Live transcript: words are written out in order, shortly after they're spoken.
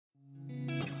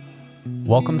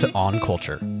Welcome to On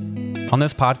Culture. On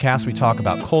this podcast, we talk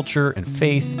about culture and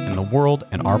faith and the world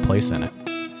and our place in it.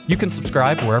 You can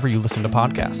subscribe wherever you listen to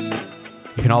podcasts.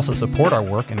 You can also support our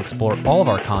work and explore all of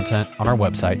our content on our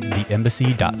website,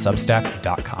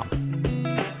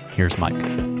 theembassy.substack.com. Here's Mike.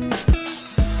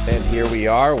 And here we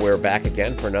are. We're back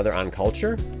again for another On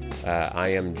Culture. I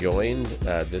am joined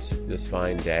this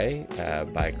fine day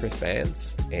by Chris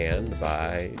Bands and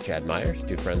by Chad Myers,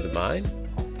 two friends of mine.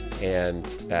 And,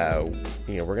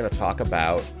 we're going to talk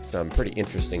about some pretty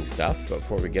interesting stuff. But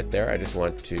before we get there, I just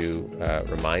want to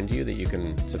remind you that you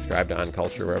can subscribe to On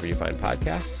Culture wherever you find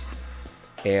podcasts.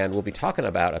 And we'll be talking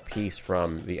about a piece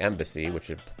from The Embassy, which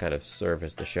would kind of serve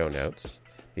as the show notes,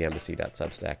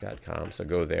 theembassy.substack.com. So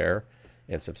go there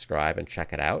and subscribe and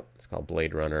check it out. It's called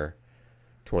Blade Runner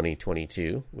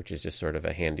 2022, which is just sort of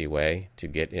a handy way to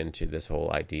get into this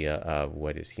whole idea of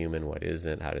what is human, what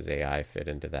isn't, how does AI fit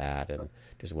into that, and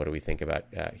just what do we think about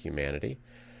humanity.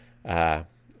 And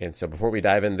so before we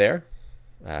dive in there,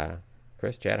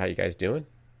 Chris, Chad, how you guys doing?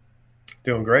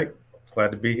 Doing great. Glad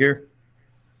to be here.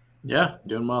 Yeah,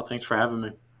 doing well. Thanks for having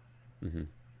me. Mm-hmm.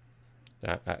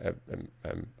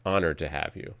 I'm honored to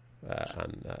have you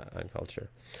on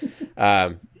Culture.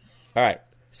 All right,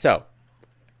 so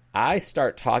I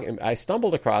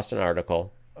stumbled across an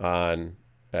article on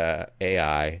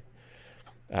AI,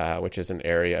 which is an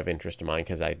area of interest of mine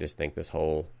because I just think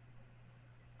the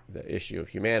issue of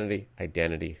humanity,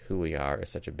 identity, who we are is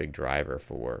such a big driver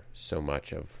for so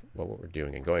much of what we're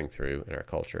doing and going through in our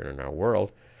culture and in our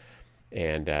world.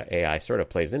 And AI sort of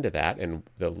plays into that. And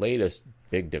the latest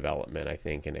big development, I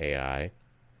think, in AI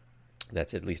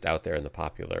that's at least out there in the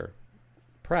popular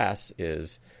press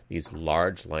is these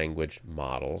large language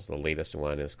models. The latest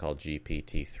one is called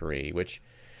GPT-3, which,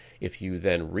 if you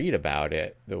then read about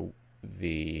it, the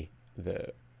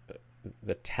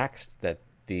text that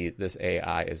this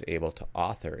AI is able to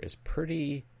author is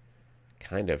pretty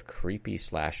kind of creepy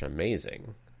 /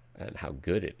 amazing, and how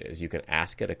good it is. You can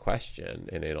ask it a question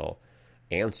and it'll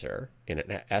answer in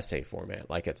an essay format,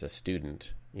 like it's a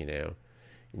student, and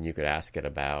you could ask it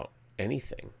about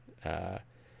anything.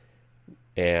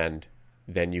 And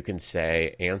then you can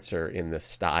say answer in the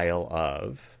style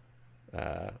of,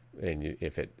 and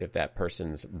if that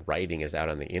person's writing is out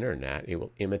on the internet, it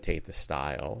will imitate the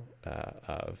style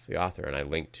of the author. And I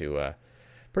linked to a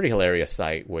pretty hilarious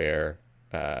site where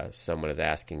someone is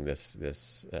asking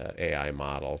this AI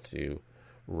model to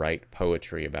write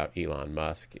poetry about Elon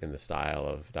Musk in the style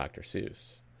of Dr.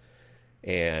 Seuss.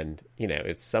 And,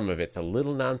 some of it's a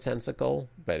little nonsensical,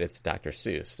 but it's Dr.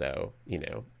 Seuss. So,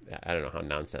 I don't know how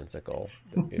nonsensical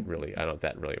I don't know if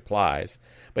that really applies,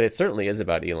 but it certainly is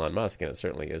about Elon Musk, and it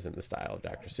certainly is in the style of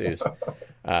Dr. Seuss.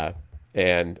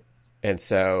 And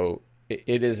so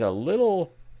it is a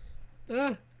little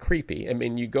creepy. I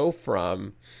mean, you go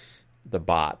from the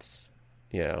bots,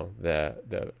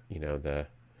 the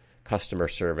customer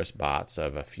service bots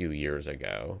of a few years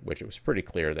ago, which it was pretty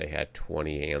clear they had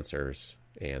 20 answers,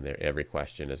 and every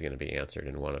question is going to be answered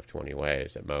in one of 20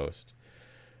 ways at most.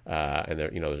 And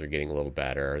those are getting a little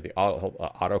better. The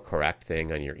autocorrect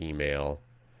thing on your email,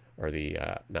 or the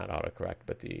not autocorrect,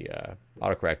 but the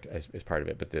autocorrect is part of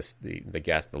it. But the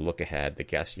look ahead,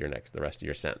 the rest of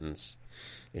your sentence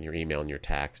in your email and your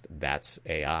text, that's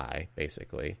AI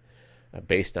basically.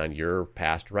 Based on your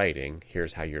past writing,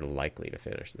 here's how you're likely to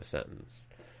finish the sentence.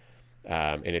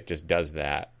 And it just does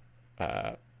that.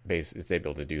 It's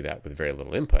able to do that with very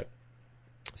little input.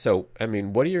 So, I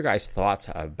mean, what are your guys' thoughts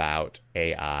about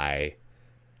AI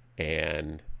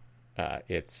and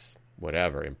its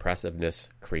whatever, impressiveness,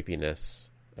 creepiness,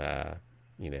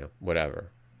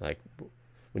 whatever? Like,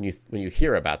 when you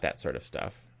hear about that sort of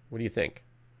stuff, what do you think?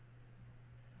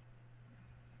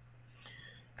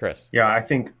 Chris? Yeah, I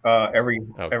think every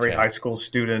high school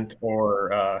student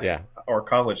or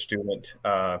college student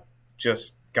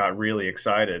just got really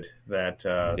excited that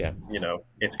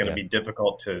it's going to be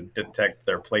difficult to detect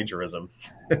their plagiarism,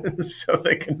 so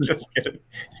they can just get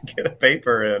a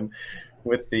paper in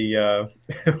with the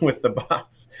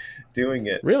bots doing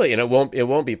it. Really, and it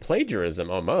won't be plagiarism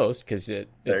almost, because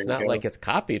it's not like it's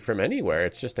copied from anywhere.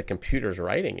 It's just the computer's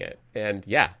writing it, and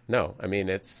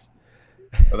it's.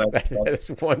 Well, that's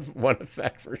one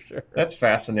effect for sure. That's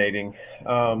fascinating.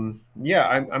 I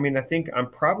think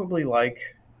I'm probably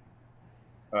like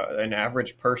an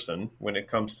average person when it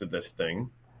comes to this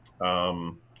thing.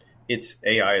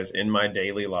 AI is in my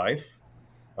daily life.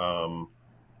 I'm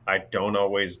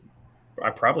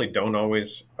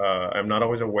not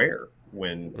always aware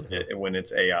when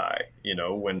it's AI.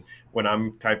 When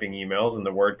I'm typing emails and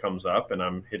the word comes up and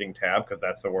I'm hitting tab because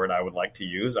that's the word I would like to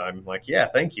use, I'm like, yeah,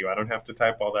 thank you. I don't have to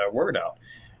type all that word out.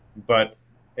 but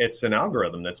it's an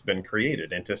algorithm that's been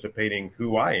created anticipating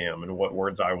who I am and what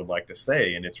words I would like to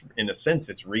say. And it's, in a sense,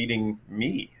 it's reading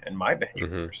me and my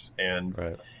behaviors. And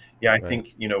I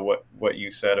think, what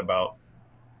you said about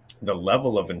the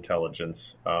level of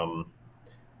intelligence,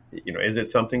 is it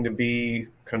something to be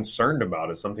concerned about?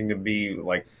 Is something to be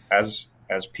like, as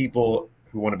people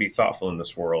who want to be thoughtful in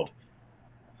this world?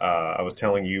 I was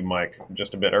telling you, Mike,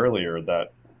 just a bit earlier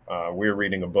that we're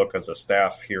reading a book as a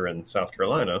staff here in South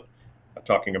Carolina,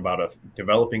 talking about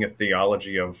developing a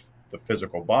theology of the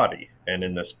physical body. And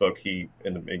in this book, in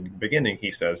the beginning,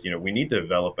 he says, we need to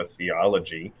develop a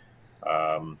theology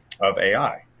of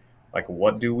AI. Like,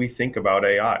 what do we think about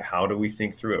AI? How do we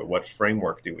think through it? What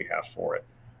framework do we have for it?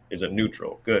 Is it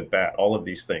neutral, good, bad, all of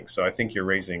these things? So I think you're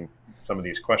raising some of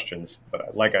these questions.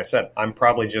 But like I said, I'm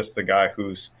probably just the guy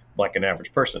who's like an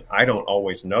average person. I don't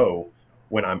always know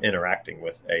when I'm interacting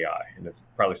with AI, and it's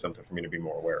probably something for me to be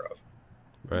more aware of.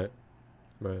 Right.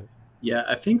 Yeah,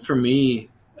 I think for me,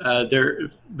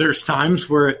 there's times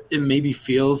where it maybe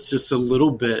feels just a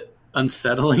little bit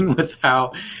unsettling with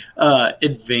how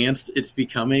advanced it's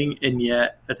becoming, and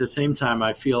yet at the same time,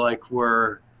 I feel like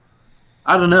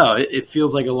I don't know, it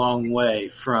feels like a long way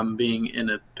from being in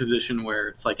a position where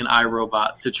it's like an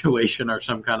iRobot situation or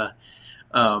some kind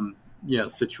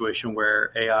of situation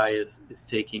where AI is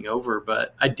taking over.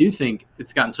 But I do think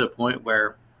it's gotten to a point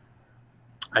where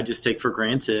I just take for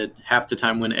granted half the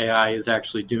time when AI is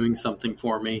actually doing something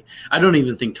for me. I don't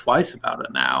even think twice about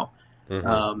it now.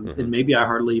 And maybe I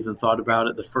hardly even thought about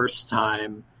it the first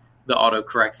time the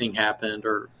autocorrect thing happened,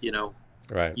 or,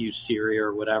 use Siri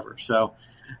or whatever. So,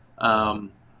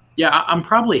 I'm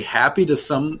probably happy to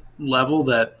some level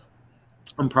that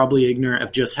I'm probably ignorant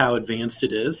of just how advanced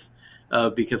it is,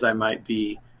 because I might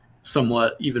be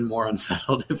somewhat even more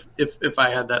unsettled if I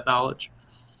had that knowledge.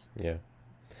 Yeah.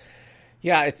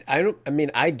 Yeah,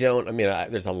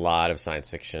 there's a lot of science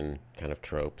fiction kind of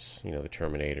tropes, the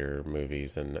Terminator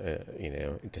movies and,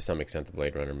 to some extent the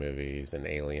Blade Runner movies and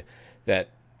Alien, that,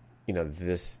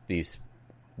 these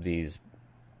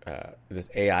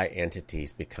AI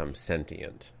entities become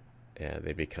sentient.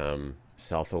 They become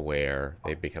self-aware,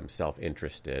 they become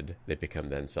self-interested, they become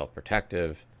then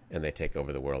self-protective, and they take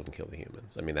over the world and kill the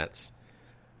humans. I mean, that's,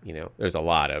 there's a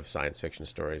lot of science fiction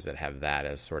stories that have that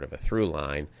as sort of a through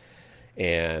line.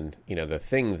 And, the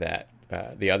thing that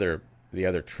the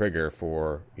other trigger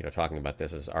for, talking about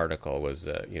this article was,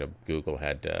 Google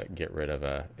had to get rid of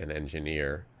an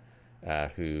engineer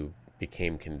who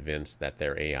became convinced that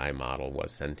their AI model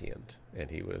was sentient. And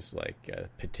he was like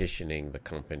petitioning the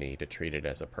company to treat it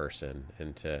as a person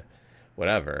and to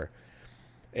whatever.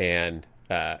 And,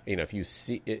 if you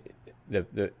see it,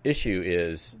 the issue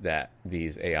is that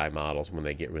these AI models, when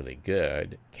they get really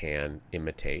good, can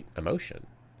imitate emotion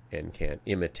and can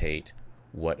imitate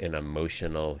what an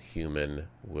emotional human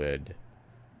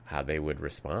how they would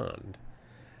respond.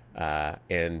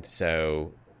 And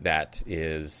so that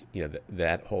is,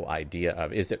 that whole idea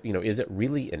of, is it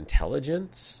really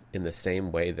intelligence in the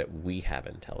same way that we have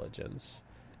intelligence?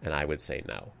 And I would say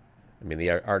no. I mean, the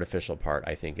artificial part,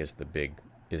 I think, is the big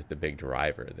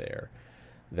driver there.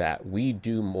 That we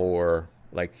do more,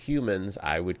 like humans,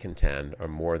 I would contend, are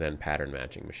more than pattern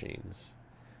matching machines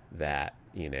that,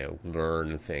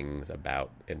 learn things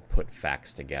about and put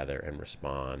facts together and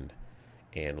respond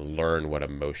and learn what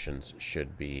emotions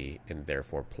should be and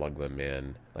therefore plug them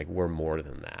in. Like, we're more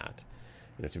than that.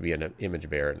 To be an image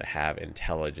bearer and to have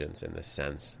intelligence in the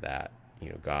sense that,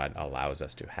 God allows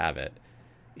us to have it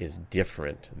is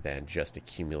different than just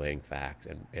accumulating facts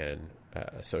and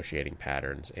associating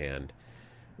patterns. And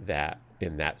that,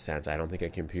 in that sense, I don't think a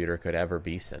computer could ever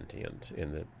be sentient.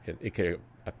 It could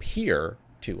appear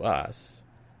to us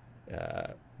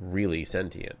really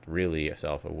sentient, really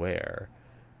self-aware,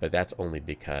 but that's only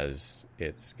because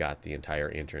it's got the entire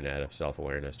internet of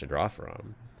self-awareness to draw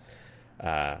from.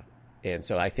 And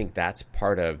so I think that's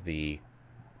part of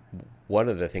one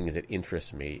of the things that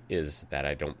interests me is that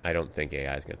I don't think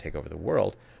AI is going to take over the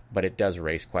world, but it does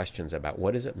raise questions about,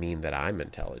 what does it mean that I'm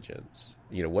intelligent?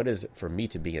 What is it for me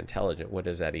to be intelligent? What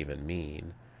does that even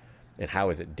mean? And how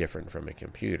is it different from a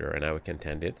computer? And I would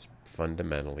contend it's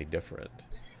fundamentally different.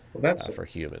 Well, that's for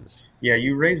humans. Yeah,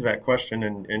 you raised that question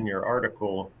in your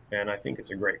article, and I think it's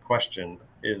a great question,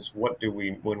 is what do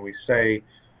we, when we say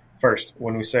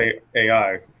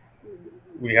AI,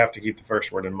 we have to keep the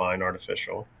first word in mind,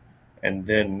 artificial. And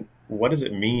then what does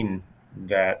it mean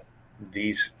that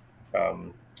these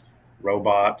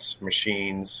robots,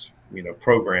 machines,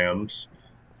 programs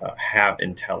have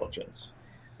intelligence?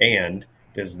 And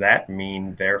does that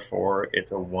mean, therefore,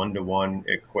 it's a one-to-one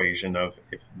equation of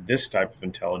if this type of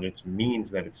intelligence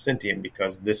means that it's sentient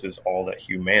because this is all that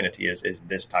humanity is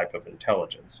this type of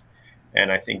intelligence?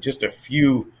 And I think just a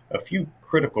few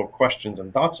critical questions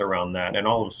and thoughts around that, and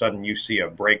all of a sudden you see a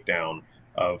breakdown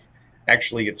of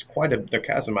actually the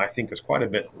chasm, I think, is quite a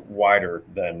bit wider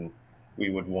than we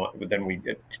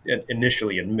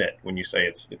initially admit when you say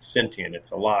it's sentient,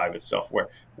 it's alive, it's self-aware.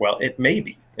 Well, it may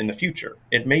be in the future.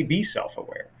 It may be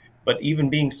self-aware. But even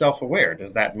being self-aware,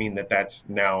 does that mean that that's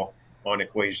now on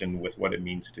equation with what it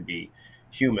means to be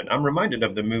human? I'm reminded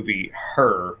of the movie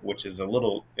Her, which is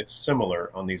it's similar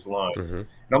on these lines.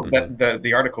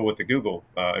 The article with the Google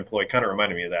employee kind of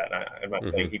reminded me of that. I'm not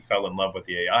saying he fell in love with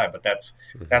the AI, but that's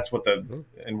what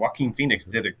and Joaquin Phoenix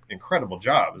did an incredible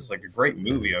job. It's like a great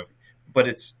movie but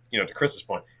it's, to Chris's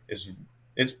point,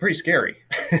 it's pretty scary.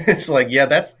 It's like, yeah,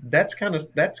 that's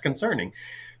concerning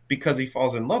because he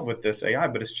falls in love with this AI,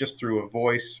 but it's just through a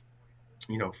voice,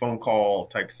 phone call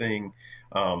type thing.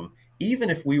 Even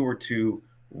if we were to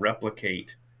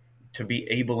be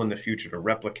able in the future to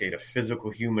replicate a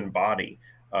physical human body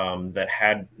that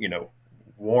had,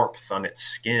 warmth on its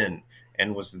skin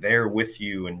and was there with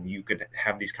you and you could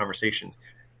have these conversations,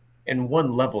 and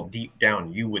one level deep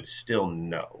down, you would still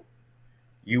know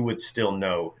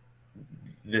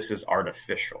this is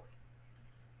artificial.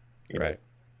 Right.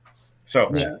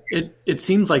 So yeah, it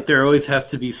seems like there always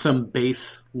has to be some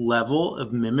base level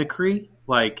of mimicry.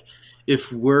 Like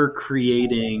if we're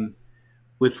creating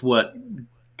with what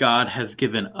God has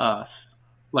given us,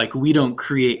 like we don't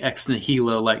create ex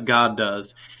nihilo like God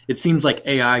does. It seems like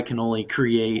AI can only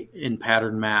create in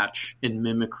pattern match in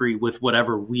mimicry with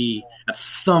whatever we at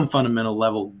some fundamental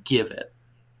level give it.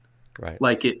 Right.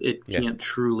 Like it can't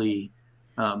truly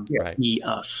be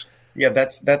us. Yeah,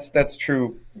 that's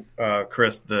true,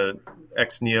 Chris. The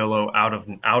ex nihilo, out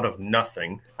of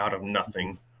nothing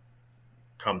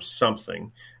comes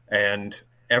something, and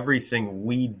everything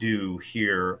we do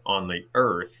here on the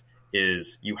earth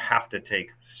is you have to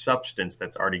take substance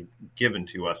that's already given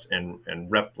to us and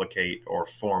replicate or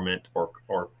form it or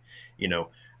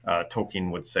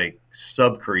Tolkien would say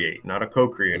subcreate, not a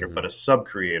co-creator, but a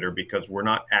subcreator, because we're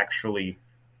not actually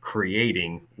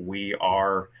creating, we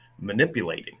are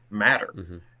manipulating matter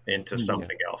into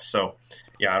something else. So,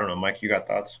 yeah, I don't know, Mike, you got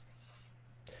thoughts?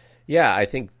 Yeah, I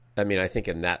think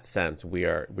in that sense, we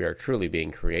are truly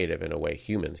being creative in a way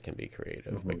humans can be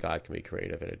creative, but God can be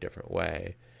creative in a different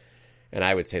way. And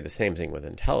I would say the same thing with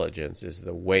intelligence is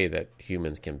the way that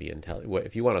humans can be intelligent.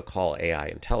 If you want to call AI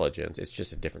intelligence, it's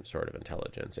just a different sort of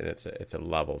intelligence, and it's a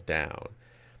level down.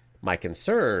 My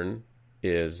concern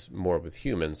is more with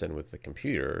humans than with the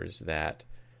computers, that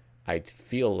I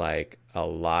feel like a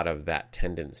lot of that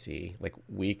tendency, like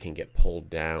we can get pulled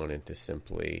down into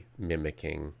simply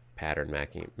mimicking pattern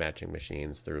matching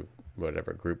machines through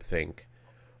whatever groupthink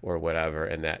or whatever,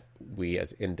 and that we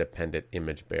as independent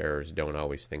image bearers don't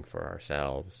always think for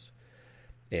ourselves.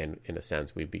 And in a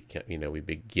sense, we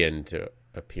begin to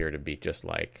appear to be just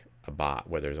like a bot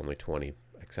where there's only 20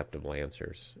 acceptable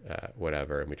answers,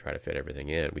 whatever, and we try to fit everything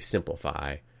in. We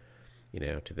simplify,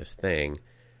 to this thing.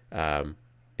 And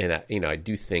I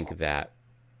do think that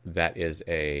is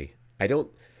I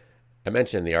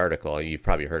mentioned in the article, you've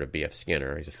probably heard of B.F.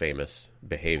 Skinner. He's a famous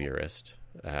behaviorist,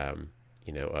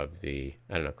 of the,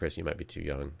 I don't know, Chris, you might be too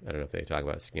young. I don't know if they talk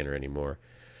about Skinner anymore,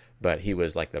 but he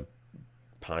was like the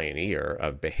pioneer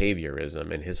of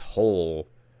behaviorism, and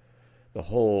the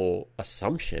whole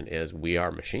assumption is we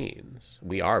are machines.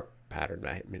 We are pattern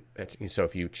matching. So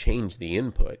if you change the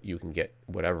input, you can get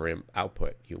whatever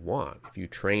output you want. If you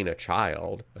train a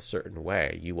child a certain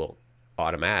way, you will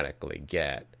automatically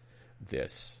get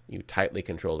this. You tightly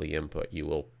control the input,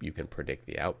 you can predict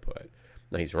the output.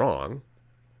 Now he's wrong.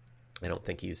 I don't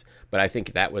think but I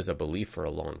think that was a belief for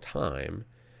a long time.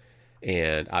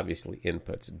 And obviously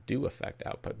inputs do affect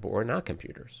output, but we're not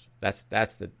computers. That's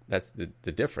the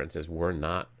difference, is we're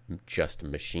not just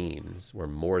machines. We're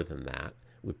more than that.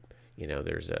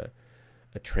 There's a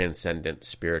transcendent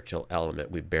spiritual element.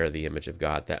 We bear the image of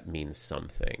God. That means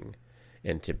something.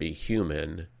 And to be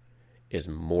human is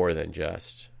more than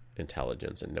just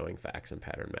intelligence and knowing facts and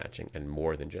pattern matching, and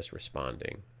more than just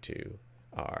responding to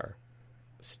our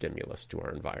stimulus, to our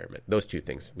environment. Those two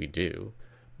things we do,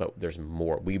 but there's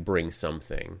more. We bring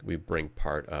something. We bring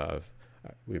part of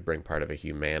a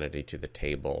humanity to the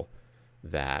table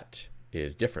that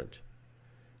is different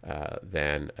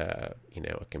than a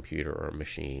computer or a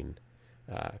machine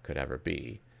could ever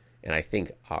be. And I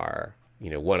think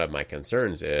one of my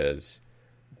concerns is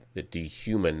the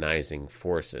dehumanizing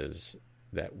forces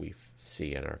that we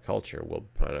see in our culture will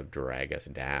kind of drag us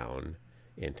down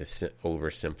into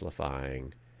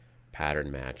oversimplifying,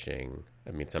 pattern matching.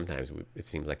 I mean, sometimes it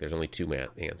seems like there's only two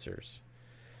answers,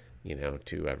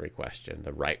 to every question,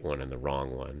 the right one and the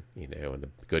wrong one, and the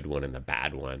good one and the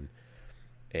bad one.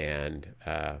 And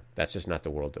that's just not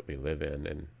the world that we live in.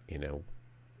 And,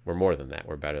 we're more than that.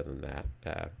 We're better than that.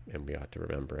 And we ought to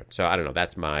remember it. So I don't know.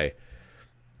 That's my,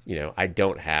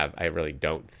 I really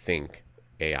don't think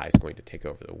AI is going to take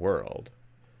over the world.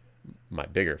 My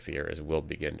bigger fear is we'll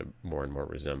begin to more and more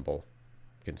resemble,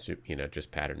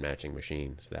 just pattern matching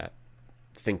machines that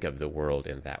think of the world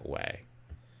in that way.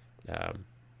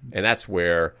 And that's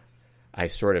where I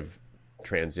sort of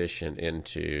transition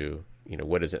into,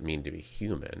 what does it mean to be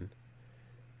human?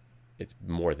 It's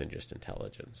more than just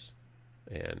intelligence.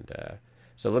 And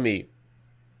so let me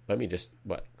just,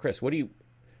 Chris, what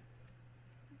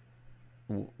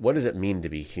does it mean to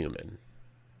be human?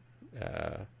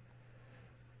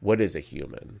 What is a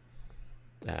human?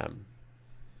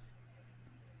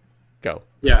 Go.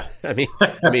 Yeah. I mean,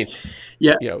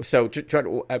 yeah. So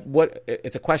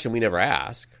it's a question we never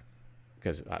ask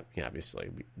because obviously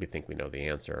we think we know the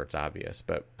answer or it's obvious,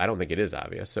 but I don't think it is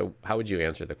obvious. So how would you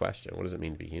answer the question? What does it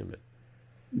mean to be human?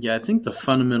 Yeah, I think the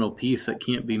fundamental piece that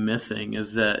can't be missing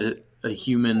is that a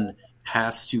human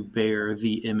has to bear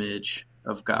the image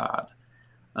of God.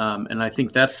 And I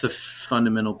think that's the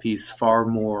fundamental piece far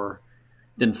more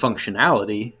than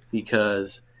functionality,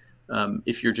 because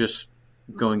if you're just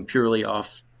going purely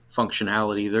off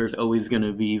functionality, there's always going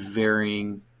to be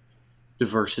varying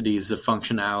diversities of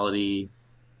functionality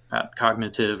at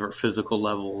cognitive or physical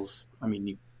levels. I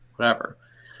mean, whatever.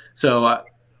 So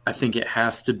I think it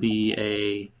has to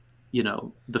be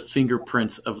the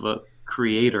fingerprints of a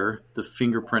creator, the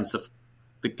fingerprints of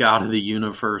the God of the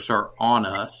universe are on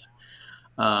us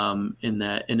in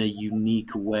a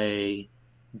unique way,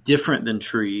 different than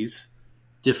trees,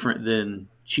 different than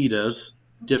cheetahs,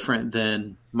 different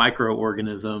than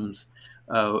microorganisms.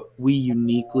 We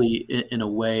uniquely, in a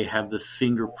way, have the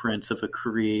fingerprints of a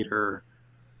creator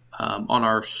on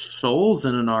our souls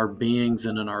and in our beings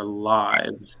and in our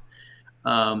lives.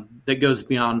 That goes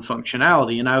beyond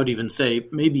functionality. And I would even say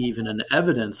maybe even an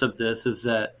evidence of this is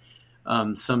that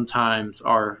sometimes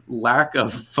our lack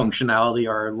of functionality,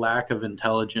 our lack of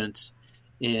intelligence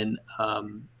in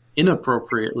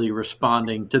inappropriately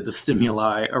responding to the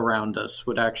stimuli around us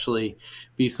would actually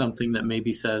be something that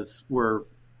maybe says we're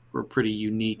pretty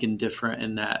unique and different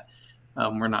in that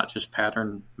we're not just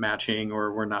pattern matching,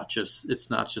 or it's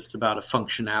not just about a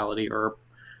functionality or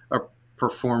a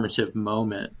performative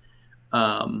moment.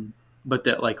 But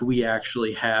that we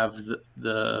actually have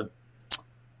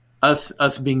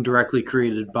us being directly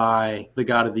created by the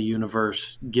God of the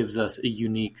universe gives us a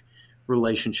unique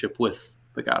relationship with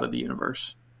the God of the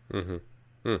universe.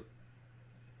 Mm-hmm.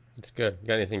 That's good. You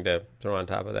got anything to throw on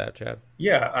top of that, Chad?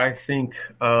 Yeah, I think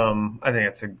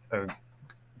that's a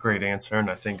great answer, and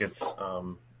I think it's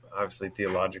obviously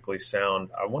theologically sound.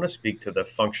 I want to speak to the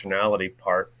functionality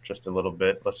part just a little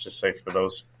bit. Let's just say for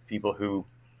those people who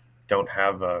don't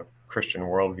have a Christian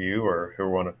worldview or who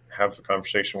want to have a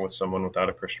conversation with someone without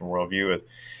a Christian worldview, is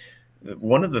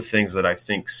one of the things that I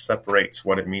think separates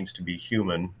what it means to be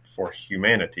human for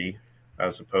humanity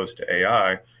as opposed to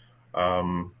AI,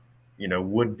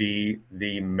 would be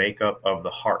the makeup of the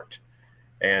heart.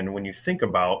 And when you think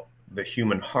about the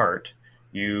human heart,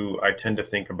 I tend to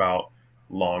think about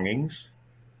longings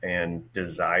and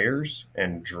desires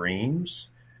and dreams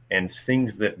and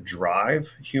things that drive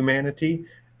humanity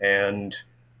and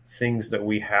things that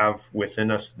we have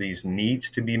within us, these needs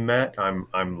to be met.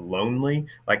 I'm lonely.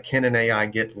 Like, can an AI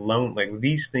get lonely? Like,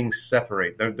 these things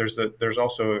separate. There's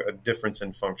also a difference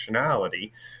in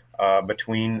functionality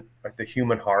between the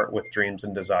human heart with dreams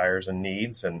and desires and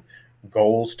needs and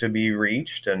goals to be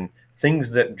reached and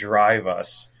things that drive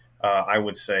us. I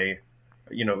would say,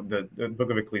 the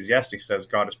book of Ecclesiastes says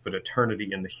God has put eternity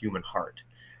in the human heart.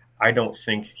 I don't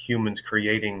think humans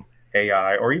creating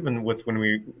AI, or even with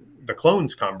the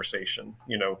clones conversation,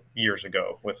 years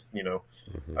ago with,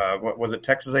 what was it,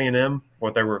 Texas A&M,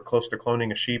 what they were close to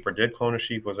cloning a sheep or did clone a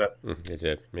sheep? Was that? It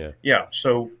did. Yeah. Yeah.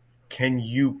 So can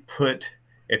you put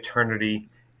eternity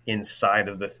inside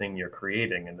of the thing you're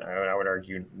creating? And I would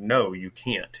argue, no, you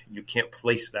can't. You can't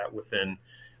place that within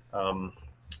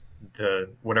the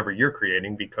whatever you're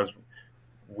creating, because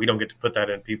we don't get to put that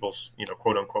in people's,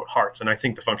 quote unquote hearts. And I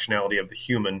think the functionality of the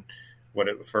human,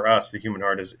 for us, the human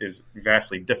heart is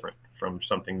vastly different from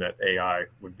something that AI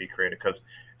would be created. Because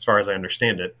as far as I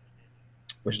understand it,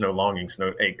 there's no longings,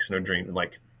 no aches, no dreams.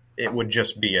 Like, it would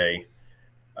just be a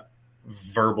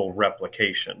verbal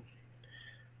replication,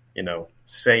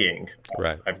 saying,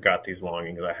 right, I've got these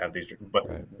longings, I have these, but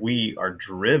right, we are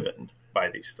driven by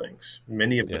these things.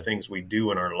 Many of the things we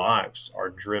do in our lives are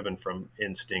driven from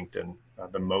instinct and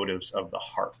the motives of the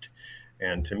heart.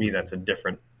 And to me, that's a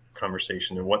different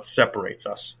conversation and what separates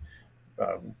us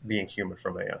being human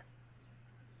from AI.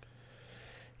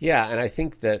 Yeah, and I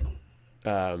think that,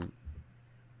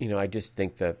 I just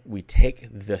think that we take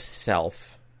the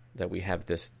self, that we have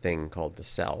this thing called the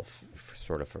self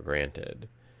sort of for granted.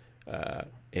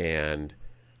 And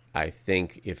I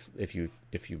think if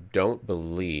you don't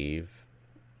believe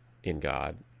in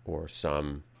God or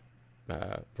some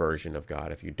version of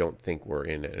God, if you don't think we're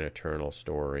in an eternal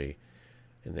story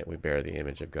and that we bear the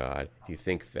image of God, if you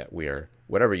think that we are,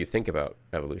 whatever you think about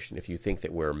evolution, if you think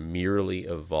that we're merely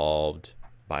evolved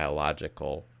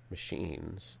biological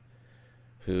machines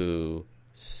who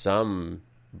some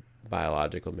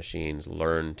biological machines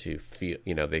learn to feel,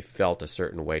 they felt a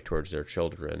certain way towards their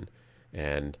children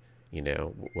and,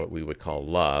 what we would call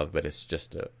love, but it's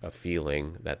just a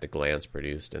feeling that the glands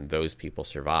produced, and those people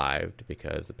survived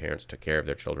because the parents took care of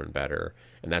their children better,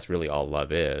 and that's really all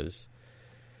love is,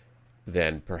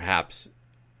 then perhaps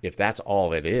if that's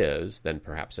all it is, then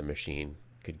perhaps a machine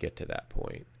could get to that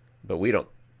point. But we don't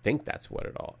think that's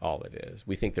what all it is.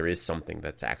 We think there is something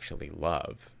that's actually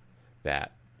love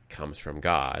that comes from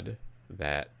God,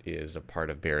 that is a part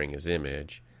of bearing his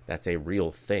image, that's a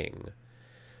real thing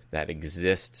that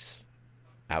exists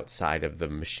outside of the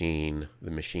machine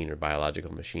or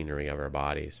biological machinery of our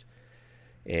bodies.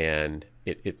 And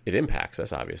it impacts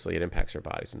us, obviously. It impacts our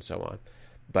bodies and so on.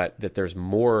 But that there's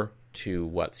more to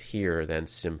what's here than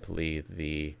simply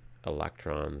the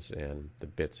electrons and the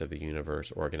bits of the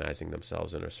universe organizing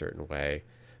themselves in a certain way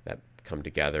that come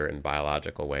together in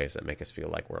biological ways that make us feel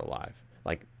like we're alive.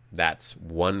 Like, that's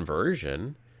one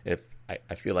version.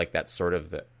 I feel like that's sort of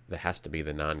that has to be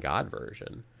the non-God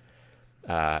version.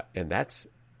 And that's,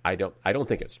 I don't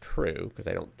think it's true, because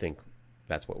I don't think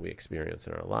that's what we experience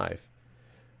in our life.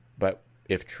 But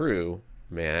if true,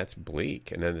 man, it's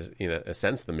bleak. And then, in a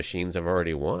sense, the machines have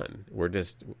already won. We're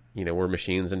just, we're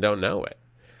machines and don't know it.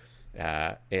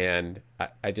 And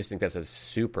I just think that's a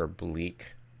super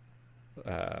bleak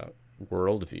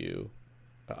worldview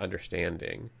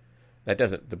understanding.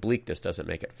 The bleakness doesn't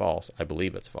make it false. I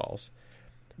believe it's false.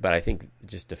 But I think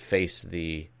just to face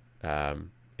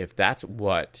if that's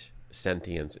what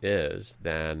sentience is,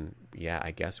 then yeah, I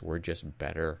guess we're just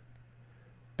better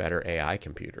AI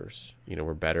computers.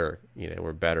 We're better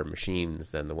machines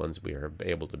than the ones we are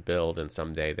able to build, and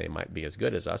someday they might be as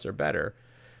good as us or better.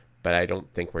 But I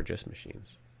don't think we're just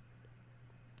machines.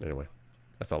 Anyway,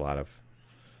 that's a lot of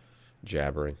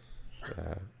jabbering.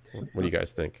 What do you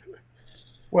guys think?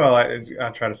 Well,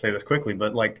 I'll try to say this quickly,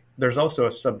 but there's also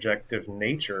a subjective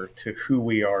nature to who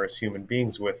we are as human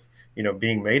beings with,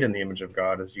 being made in the image of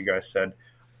God, as you guys said,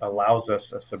 allows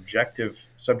us a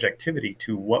subjectivity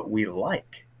to what we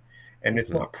like. And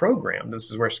it's not programmed. This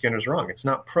is where Skinner's wrong. It's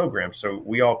not programmed. So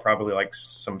we all probably like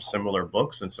some similar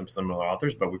books and some similar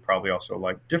authors, but we probably also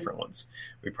like different ones.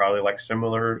 We probably like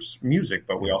similar music,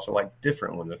 but we also like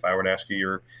different ones. If I were to ask you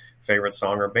your favorite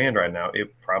song or band right now,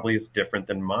 it probably is different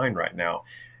than mine right now.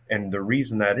 And the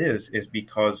reason that is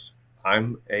because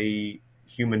I'm a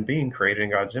human being created in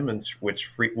God's image, with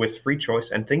free choice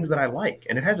and things that I like.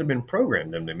 And it hasn't been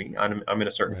programmed into me. I'm in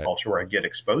a certain culture where I get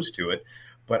exposed to it,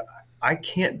 but I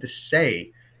can't just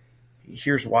say,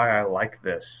 here's why I like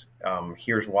this.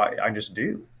 Here's why I just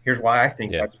do. Here's why I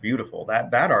think that's beautiful.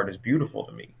 That art is beautiful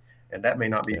to me. And that may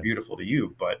not be beautiful to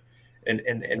you, but and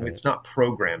it's not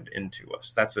programmed into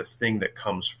us. That's a thing that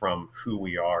comes from who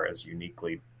we are as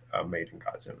uniquely made in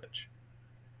God's image.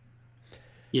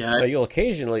 Yeah. But you'll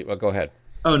occasionally, well, go ahead.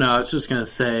 Oh, no, I was just going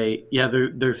to say,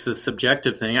 there's the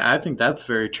subjective thing. I think that's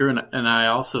very true. And I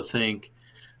also think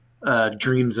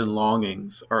dreams and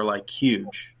longings are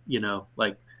huge,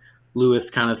 Lewis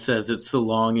kind of says it's the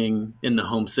longing in the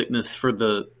homesickness for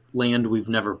the land we've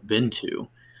never been to.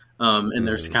 And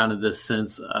there's kind of this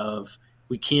sense of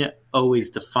we can't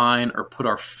always define or put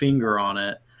our finger on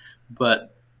it,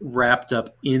 but wrapped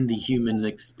up in the human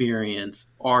experience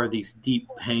are these deep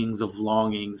pangs of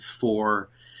longings for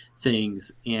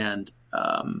things. And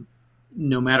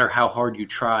no matter how hard you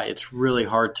try, it's really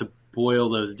hard to boil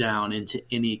those down into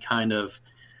any kind of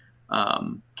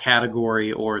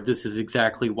category, or this is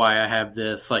exactly why I have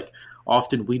this.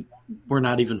 Often we're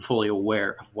not even fully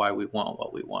aware of why we want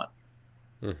what we want.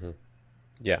 Mm-hmm.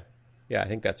 Yeah, I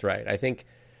think that's right. I think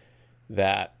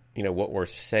that what we're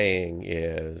saying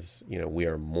is we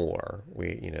are more.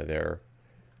 They're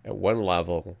at one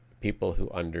level people who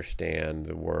understand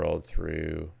the world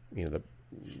through the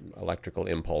electrical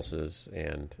impulses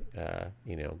and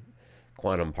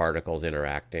quantum particles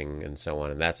interacting and so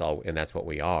on, and that's all, and that's what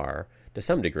we are. to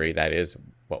some degree, that is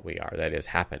what we are. That is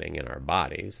happening in our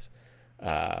bodies.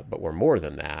 But we're more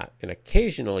than that. And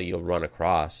occasionally you'll run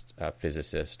across a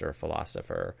physicist or a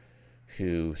philosopher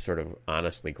who sort of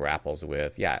honestly grapples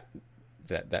with,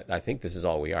 that I think this is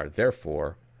all we are.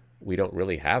 Therefore, we don't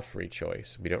really have free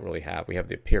choice. We have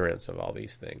the appearance of all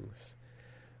these things.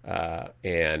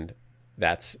 And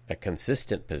that's a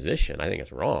consistent position. I think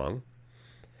it's wrong.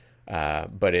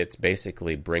 But it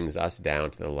basically brings us down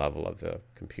to the level of the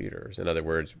computers. In other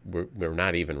words, we're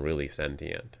not even really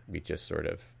sentient. We just sort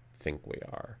of think we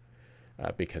are,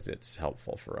 because it's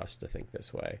helpful for us to think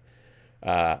this way.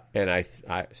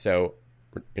 So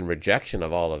in rejection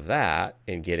of all of that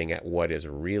and getting at what is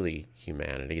really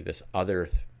humanity, this other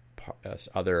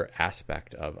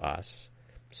aspect of us,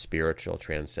 spiritual,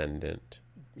 transcendent,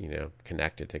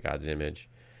 connected to God's image,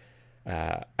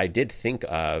 I did think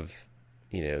of,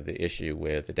 the issue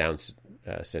with the Down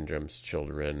syndrome's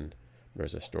children. There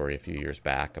was a story a few years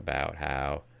back about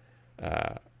how,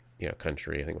 a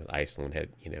country, I think it was Iceland, had,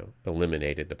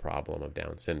 eliminated the problem of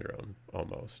Down syndrome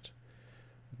almost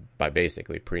by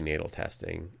basically prenatal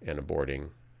testing and aborting,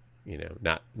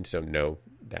 no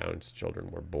Down's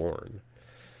children were born.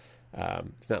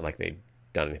 It's not like they'd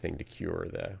done anything to cure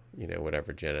the,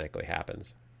 whatever genetically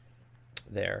happens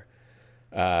there.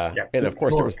 And of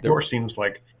course, cure seems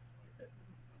like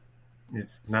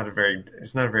it's not a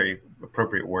very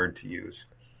appropriate word to use.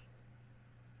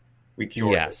 We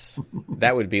cured. Yes,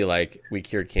 that would be like we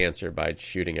cured cancer by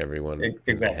shooting everyone in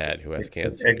the head who has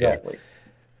cancer. Exactly.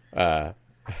 Yeah.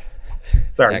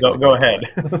 Sorry, go ahead.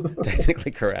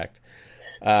 Technically correct.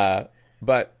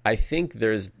 But I think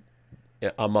there's,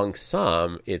 among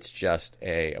some, it's just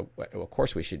of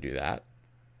course we should do that.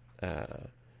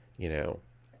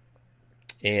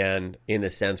 And in a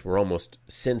sense, we're almost,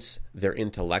 since they're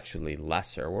intellectually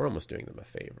lesser, we're almost doing them a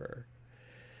favor.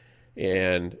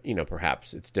 And,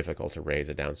 perhaps it's difficult to raise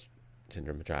a Down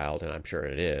syndrome child, and I'm sure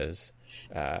it is.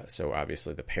 So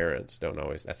obviously the parents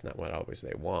that's not what always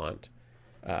they want.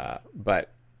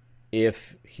 But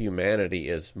if humanity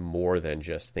is more than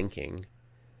just thinking,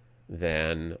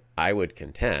 then I would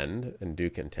contend, and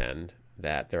do contend,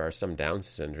 that there are some Down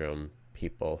syndrome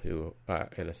people who,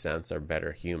 in a sense, are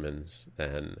better humans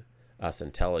than us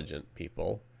intelligent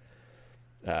people.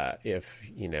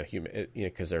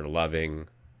 Because they're loving,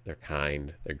 they're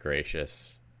kind, they're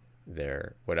gracious,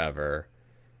 they're whatever.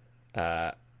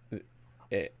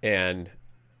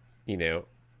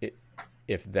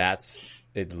 If that's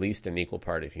at least an equal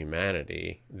part of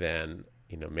humanity, then,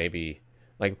 maybe,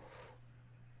 like,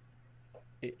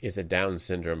 is a Down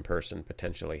syndrome person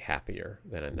potentially happier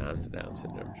than a non-Down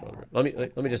syndrome children?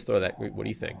 Let me just throw that. What do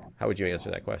you think? How would you answer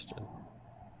that question?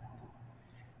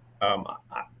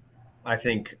 I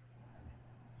think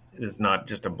it's not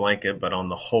just a blanket, but on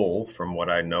the whole, from what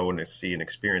I know and see and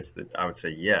experience, that I would say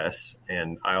yes.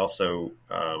 And I also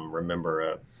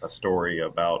remember a story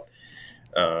about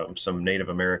some Native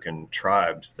American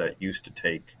tribes that used to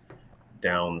take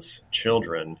Down's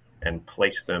children and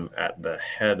place them at the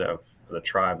head of the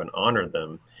tribe and honor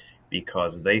them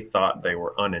because they thought they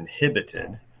were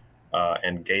uninhibited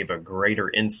and gave a greater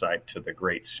insight to the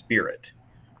Great Spirit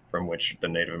from which the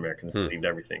Native Americans believed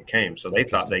everything came. So they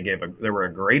thought they were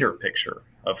a greater picture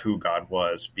of who God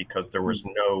was because there was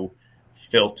no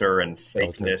filter and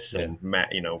fakeness and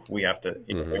we have to,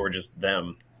 they were just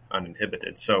them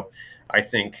uninhibited. So I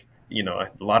think,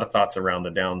 a lot of thoughts around the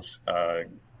Downs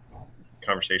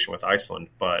conversation with Iceland,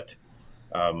 but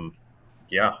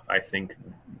I think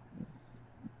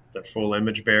the full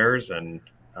image bearers and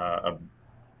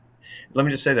let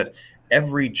me just say this: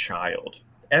 every child,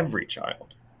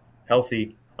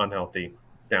 healthy, unhealthy,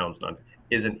 Downs, not,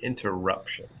 is an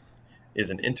interruption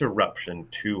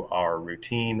to our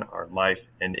routine, our life,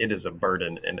 and it is a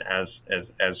burden. And as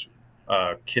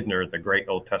Kidner, the great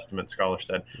Old Testament scholar,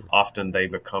 said, often they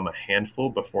become a handful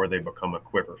before they become a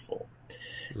quiverful.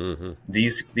 Mm-hmm.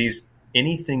 These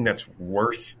anything that's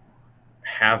worth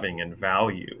having and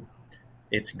value,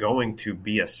 it's going to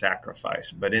be a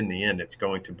sacrifice, but in the end, it's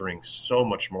going to bring so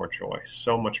much more joy,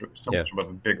 so much of a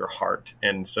bigger heart.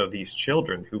 And so these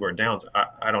children who are Downs,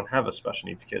 I don't have a special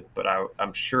needs kid, but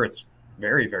I'm sure it's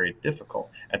very, very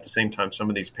difficult. At the same time, some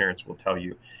of these parents will tell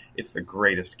you it's the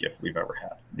greatest gift we've ever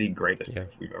had, the greatest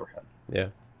gift we've ever had. Yeah.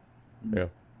 Yeah.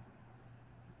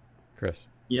 Chris.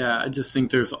 Yeah, I just think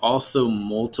there's also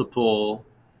multiple,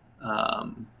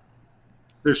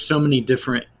 there's so many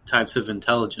different types of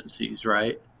intelligences,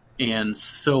 right? And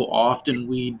so often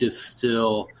we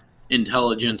distill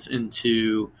intelligence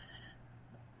into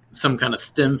some kind of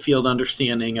STEM field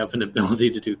understanding of an ability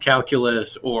to do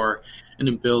calculus or an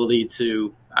ability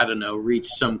to, reach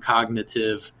some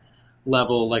cognitive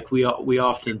level, like we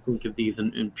often think of these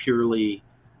in purely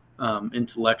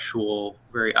intellectual,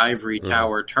 very ivory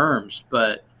tower terms,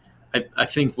 but I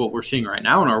think what we're seeing right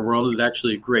now in our world is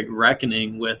actually a great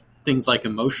reckoning with things like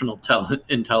emotional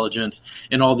intelligence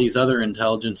and all these other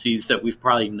intelligences that we've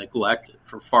probably neglected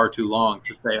for far too long,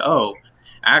 to say, oh,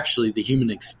 actually the human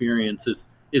experience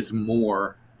is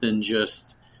more than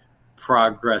just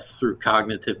progress through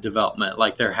cognitive development.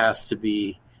 Like there has to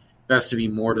be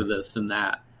more to this than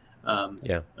that.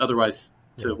 Otherwise,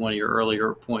 to one of your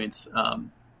earlier points,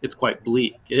 it's quite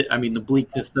bleak. The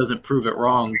bleakness doesn't prove it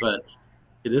wrong, but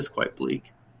it is quite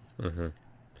bleak. Mm-hmm.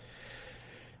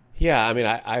 Yeah, I mean,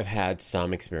 I've had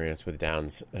some experience with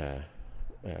Downs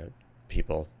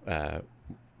people. When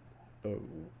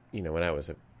I was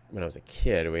a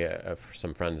kid, we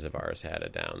some friends of ours had a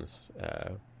Downs,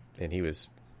 and he was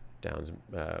Downs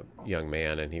young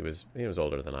man, and he was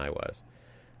older than I was.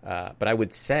 But I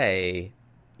would say,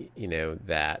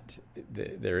 that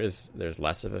there's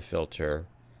less of a filter.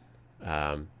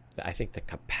 I think the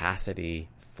capacity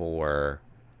for,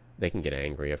 they can get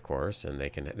angry, of course, and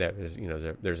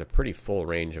there's a pretty full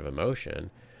range of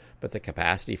emotion, but the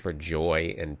capacity for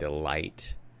joy and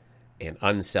delight and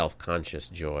unself-conscious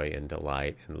joy and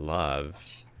delight and love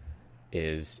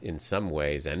is in some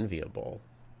ways enviable.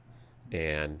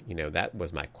 And, that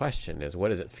was my question, is what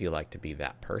does it feel like to be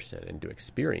that person and to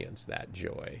experience that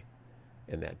joy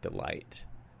and that delight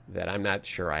that I'm not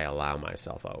sure I allow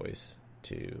myself always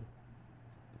to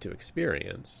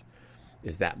experience?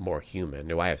 Is that more human?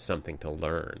 Do I have something to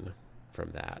learn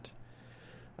from that,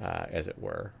 as it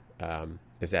were?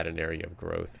 Is that an area of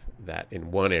growth that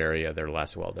in one area they're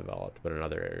less well-developed, but in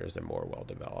other areas they're more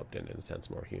well-developed and in a sense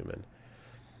more human?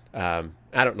 I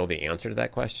don't know the answer to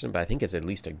that question, but I think it's at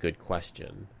least a good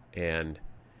question. And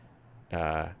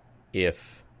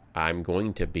if I'm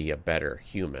going to be a better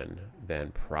human,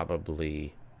 then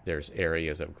probably there's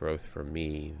areas of growth for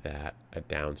me that a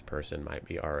Downs person might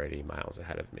be already miles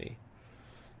ahead of me.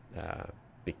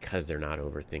 Because they're not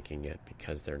overthinking it,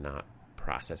 because they're not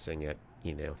processing it,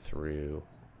 through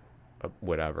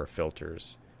whatever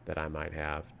filters that I might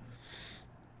have.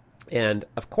 And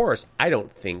of course, I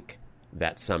don't think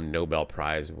that some Nobel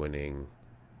Prize winning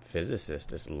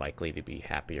physicist is likely to be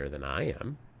happier than I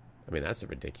am. I mean, that's a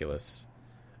ridiculous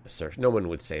assertion. No one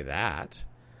would say that.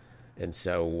 And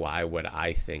so why would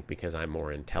I think, because I'm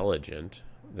more intelligent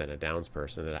than a Downs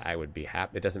person, that I would be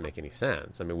happy? It doesn't make any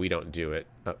sense. I mean, we don't do it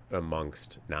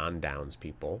amongst non-Downs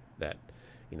people, that,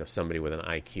 somebody with an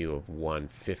IQ of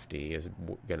 150 is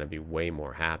going to be way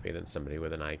more happy than somebody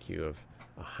with an IQ of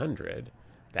 100.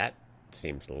 That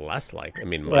seems less like,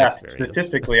 my experience.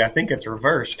 Statistically, I think it's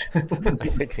reversed. I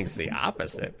think it's the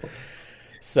opposite.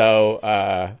 So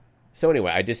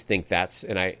anyway, I just think that's,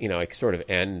 and I sort of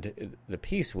end the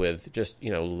piece with just,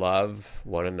 love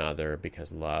one another,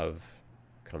 because love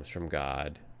comes from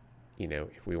God.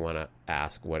 If we want to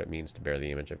ask what it means to bear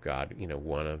the image of God,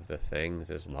 one of the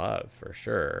things is love, for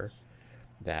sure.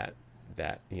 That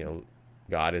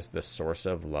God is the source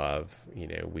of love.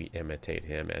 We imitate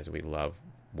him as we love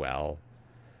well.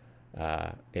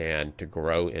 And to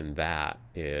grow in that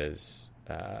is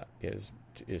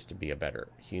to be a better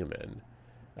human.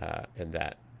 And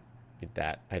that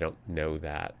I don't know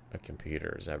that a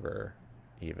computer is ever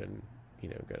even,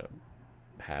 going to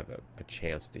have a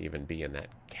chance to even be in that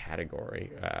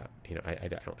category. I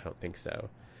don't think so.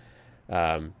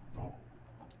 And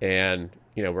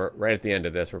we're right at the end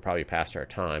of this. We're probably past our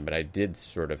time, but I did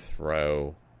sort of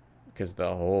throw, because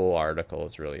the whole article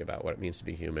is really about what it means to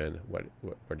be human. Where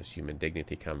does human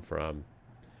dignity come from?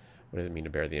 What does it mean to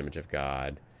bear the image of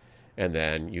God? And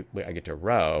then I get to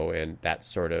row, and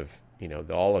that's sort of,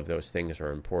 all of those things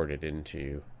are imported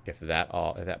into, if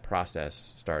that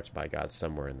process starts by God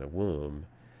somewhere in the womb,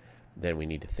 then we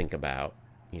need to think about,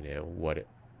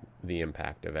 the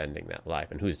impact of ending that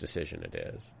life and whose decision it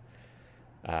is.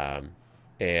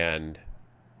 And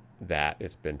that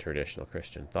it's been traditional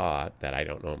Christian thought that I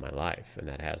don't know in my life, and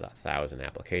that has 1,000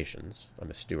 applications.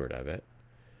 I'm a steward of it.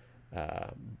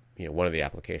 One of the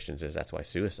applications is that's why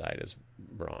suicide is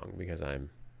wrong, because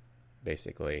I'm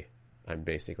basically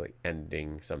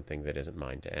ending something that isn't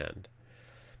mine to end,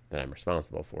 that I'm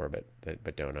responsible for,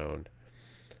 but don't own.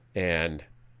 And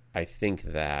I think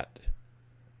that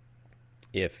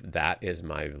if that is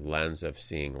my lens of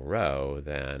seeing Roe,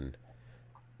 then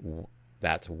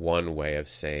that's one way of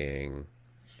saying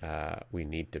we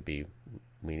need to be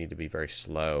very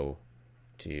slow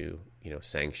to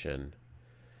sanction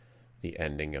the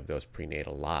ending of those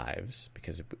prenatal lives,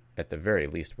 because at the very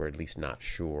least we're at least not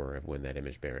sure of when that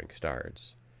image bearing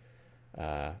starts,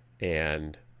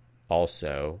 and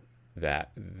also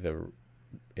that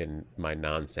my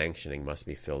non-sanctioning must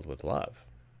be filled with love,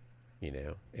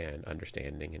 and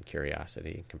understanding and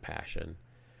curiosity and compassion,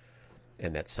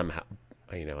 and that somehow,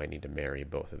 I need to marry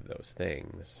both of those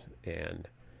things, and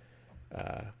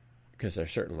because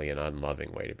there's certainly an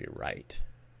unloving way to be right,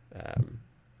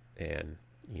 and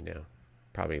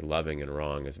probably loving and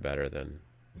wrong is better than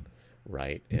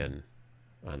right and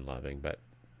unloving, but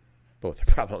both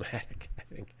are problematic, I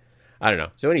think. I don't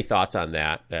know. So any thoughts on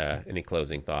that? Any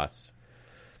closing thoughts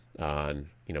on,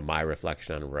 my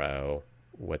reflection on Roe,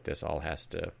 what this all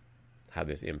how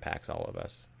this impacts all of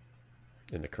us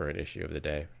in the current issue of the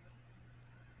day?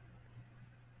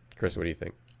 Chris, what do you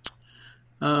think?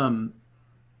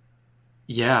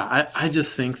 Yeah, I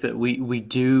just think that we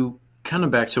do, kind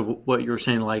of back to what you were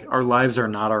saying, like our lives are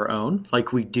not our own.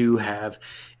 Like we do have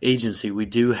agency, we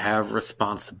do have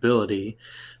responsibility,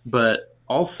 but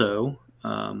also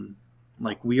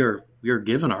like we are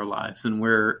given our lives and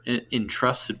we're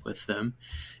entrusted with them.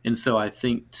 And so I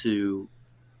think to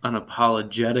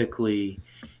unapologetically,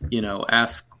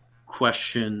 ask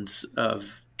questions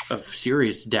of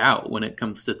serious doubt when it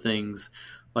comes to things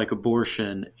like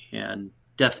abortion and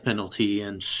death penalty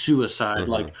and suicide,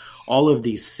 like all of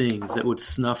these things that would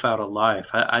snuff out a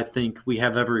life. I think we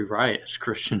have every right as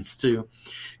Christians to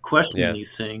question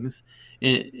these things,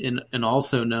 and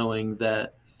also knowing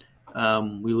that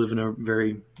we live in a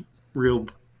very real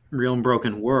and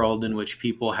broken world in which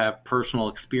people have personal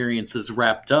experiences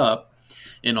wrapped up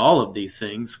in all of these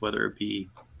things, whether it be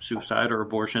suicide or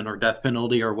abortion or death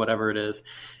penalty or whatever it is,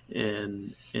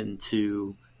 and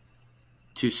to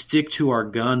stick to our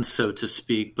guns, so to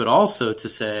speak, but also to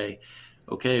say,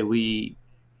 okay,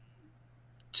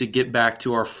 to get back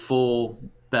to our full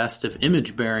best of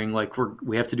image bearing, like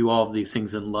we have to do all of these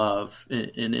things in love,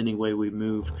 in any way we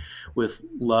move, with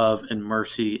love and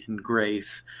mercy and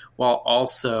grace, while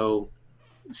also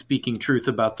speaking truth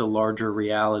about the larger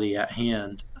reality at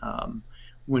hand.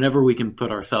 Whenever we can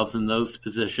put ourselves in those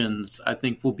positions, I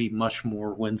think we'll be much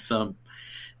more winsome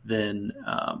than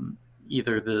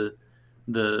either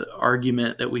the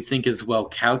argument that we think is well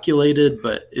calculated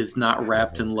but is not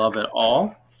wrapped in love at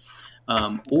all,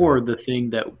 or the thing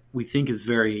that we think is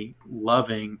very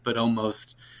loving but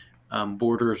almost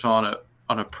borders on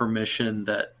a permission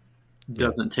that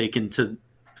doesn't take into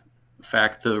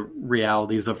fact the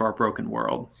realities of our broken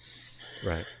world.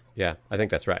 Right. Yeah, I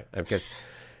think that's right. Because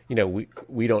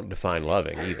we don't define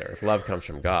loving either. If love comes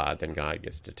from God, then God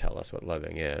gets to tell us what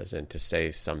loving is, and to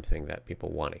say something that people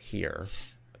want to hear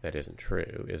that isn't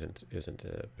true isn't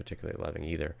particularly loving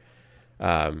either.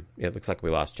 It looks like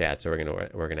we lost Chad, so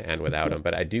we're gonna end without him.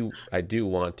 But I do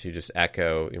want to just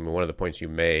echo one of the points you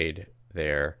made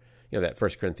there. That 1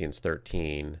 Corinthians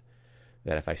 13,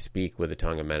 that if I speak with the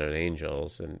tongue of men and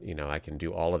angels, and I can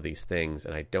do all of these things,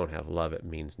 and I don't have love, it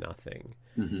means nothing.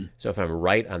 Mm-hmm. So if I'm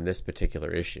right on this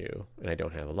particular issue and I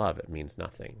don't have love, it means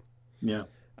nothing. Yeah.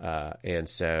 And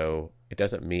so it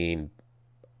doesn't mean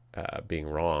being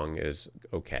wrong is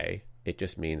okay. It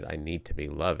just means I need to be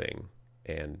loving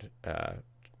and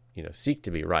seek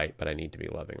to be right, but I need to be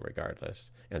loving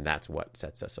regardless. And that's what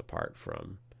sets us apart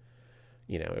from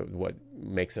what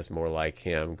makes us more like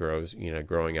him,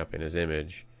 growing up in his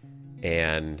image,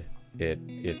 and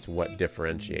it's what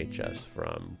differentiates us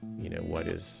from what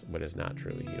is not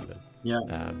truly human. Yeah.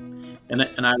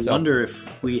 And I wonder if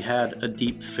we had a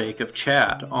deep fake of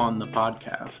Chad on the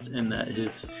podcast, and that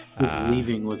his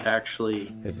leaving was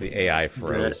actually the AI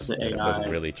froze. The AI, it wasn't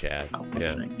really Chad.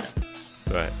 Yeah.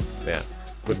 Right. Yeah.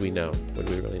 Would we know? Would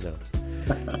we really know?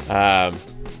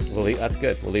 That's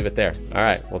good. We'll leave it there. All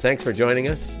right. Well, thanks for joining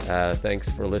us. Thanks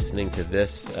for listening to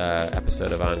this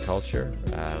episode of On Culture.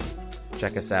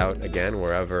 Check us out again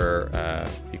wherever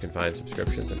you can find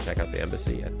subscriptions, and check out the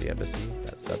Embassy at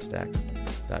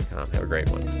theembassy.substack.com. Have a great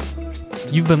one.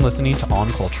 You've been listening to On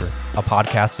Culture, a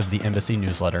podcast of the Embassy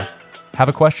newsletter. Have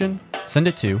a question? Send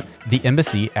it to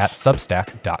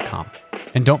theembassy@substack.com.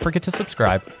 And don't forget to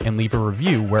subscribe and leave a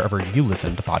review wherever you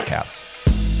listen to podcasts.